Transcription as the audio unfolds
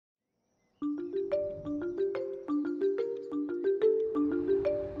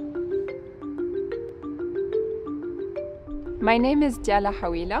My name is Diala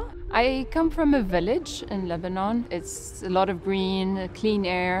Hawila. I come from a village in Lebanon. It's a lot of green, clean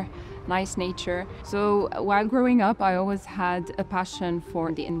air, nice nature. So while growing up, I always had a passion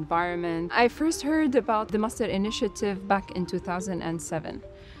for the environment. I first heard about the Masdar initiative back in 2007.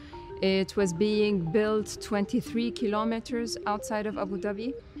 It was being built 23 kilometers outside of Abu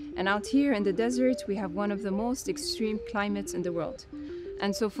Dhabi. And out here in the desert, we have one of the most extreme climates in the world.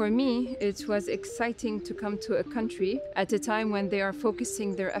 And so for me, it was exciting to come to a country at a time when they are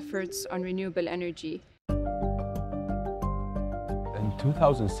focusing their efforts on renewable energy. In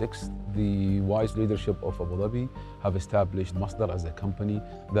 2006, the wise leadership of Abu Dhabi have established Masdar as a company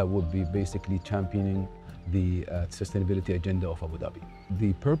that would be basically championing the sustainability agenda of Abu Dhabi.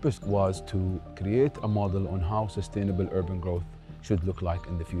 The purpose was to create a model on how sustainable urban growth should look like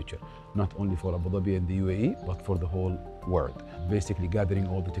in the future, not only for Abu Dhabi and the UAE, but for the whole world. Basically gathering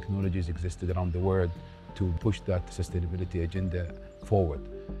all the technologies existed around the world to push that sustainability agenda forward.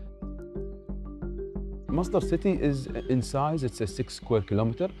 Masdar city is in size, it's a 6 square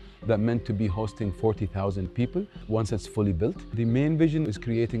kilometer that meant to be hosting 40,000 people once it's fully built. The main vision is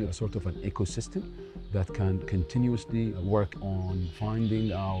creating a sort of an ecosystem that can continuously work on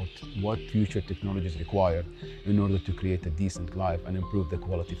finding out what future technologies require in order to create a decent life and improve the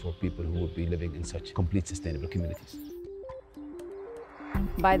quality for people who would be living in such complete sustainable communities.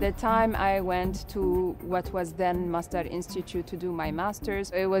 By the time I went to what was then Masdar Institute to do my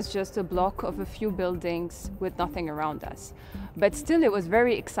master's, it was just a block of a few buildings with nothing around us. But still, it was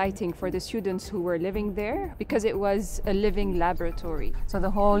very exciting for the students who were living there because it was a living laboratory. So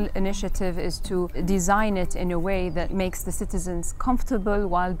the whole initiative is to design it in a way that makes the citizens comfortable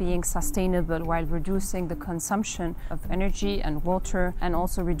while being sustainable, while reducing the consumption of energy and water and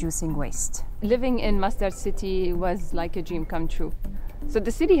also reducing waste. Living in Masdar city was like a dream come true. So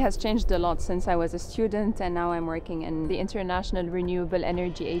the city has changed a lot since I was a student, and now I'm working in the International Renewable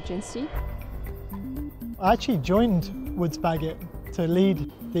Energy Agency. I actually joined Woods Bagot to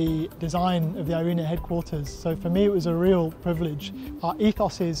lead the design of the IRENA headquarters. So for me, it was a real privilege. Our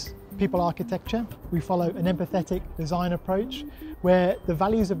ethos is people architecture. We follow an empathetic design approach where the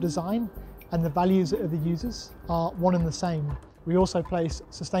values of design and the values of the users are one and the same. We also place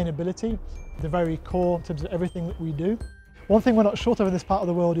sustainability at the very core in terms of everything that we do. One thing we're not short of in this part of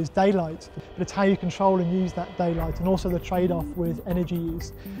the world is daylight, but it's how you control and use that daylight and also the trade-off with energy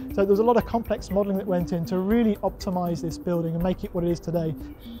use. So there was a lot of complex modelling that went in to really optimise this building and make it what it is today.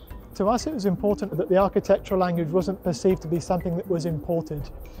 To us, it was important that the architectural language wasn't perceived to be something that was imported.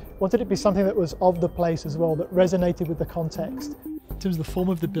 We wanted it to be something that was of the place as well, that resonated with the context. In terms of the form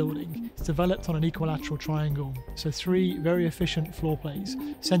of the building, it's developed on an equilateral triangle, so 3 very efficient floor plates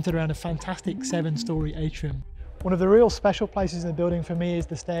centred around a fantastic 7-storey atrium. One of the real special places in the building for me is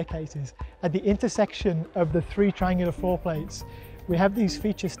the staircases. At the intersection of the 3 triangular floor plates, we have these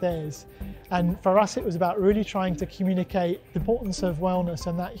feature stairs. And for us, it was about really trying to communicate the importance of wellness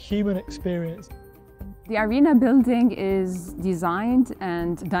and that human experience. The IRENA building is designed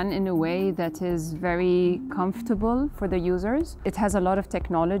and done in a way that is very comfortable for the users. It has a lot of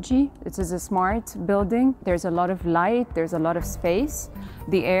technology. It is a smart building. There's a lot of light, there's a lot of space.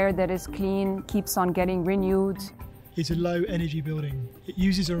 The air that is clean keeps on getting renewed. It's a low energy building. It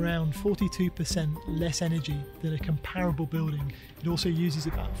uses around 42% less energy than a comparable building. It also uses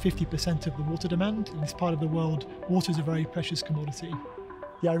about 50% of the water demand. In this part of the world, water is a very precious commodity.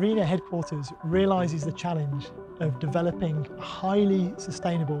 The IRENA headquarters realises the challenge of developing a highly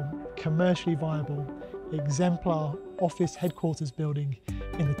sustainable, commercially viable, exemplar office headquarters building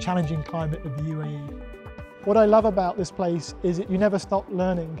in the challenging climate of the UAE. What I love about this place is that you never stop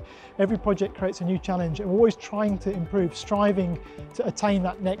learning. Every project creates a new challenge and we're always trying to improve, striving to attain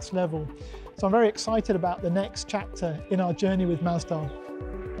that next level. So I'm very excited about the next chapter in our journey with Masdar.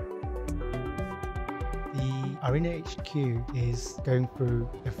 The IRENA HQ is going through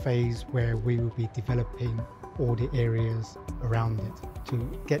a phase where we will be developing all the areas around it to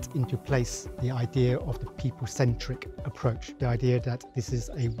get into place the idea of the people-centric approach, the idea that this is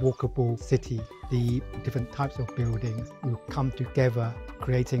a walkable city. The different types of buildings will come together,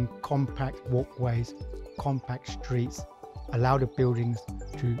 creating compact walkways, compact streets, allow the buildings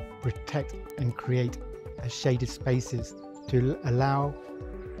to protect and create shaded spaces to allow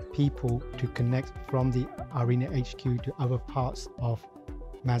people to connect from the IRENA HQ to other parts of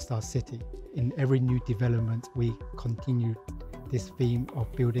Masdar city. In every new development, we continue this theme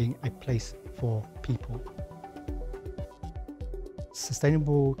of building a place for people.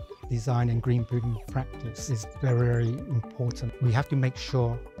 Sustainable design and green building practice is very, very important. We have to make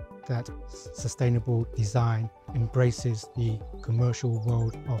sure that sustainable design embraces the commercial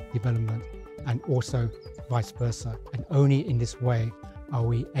world of development and also vice versa. And only in this way are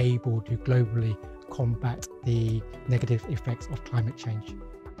we able to globally combat the negative effects of climate change.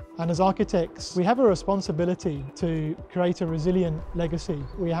 And as architects, we have a responsibility to create a resilient legacy.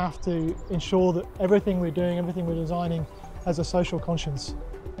 We have to ensure that everything we're doing, everything we're designing has a social conscience.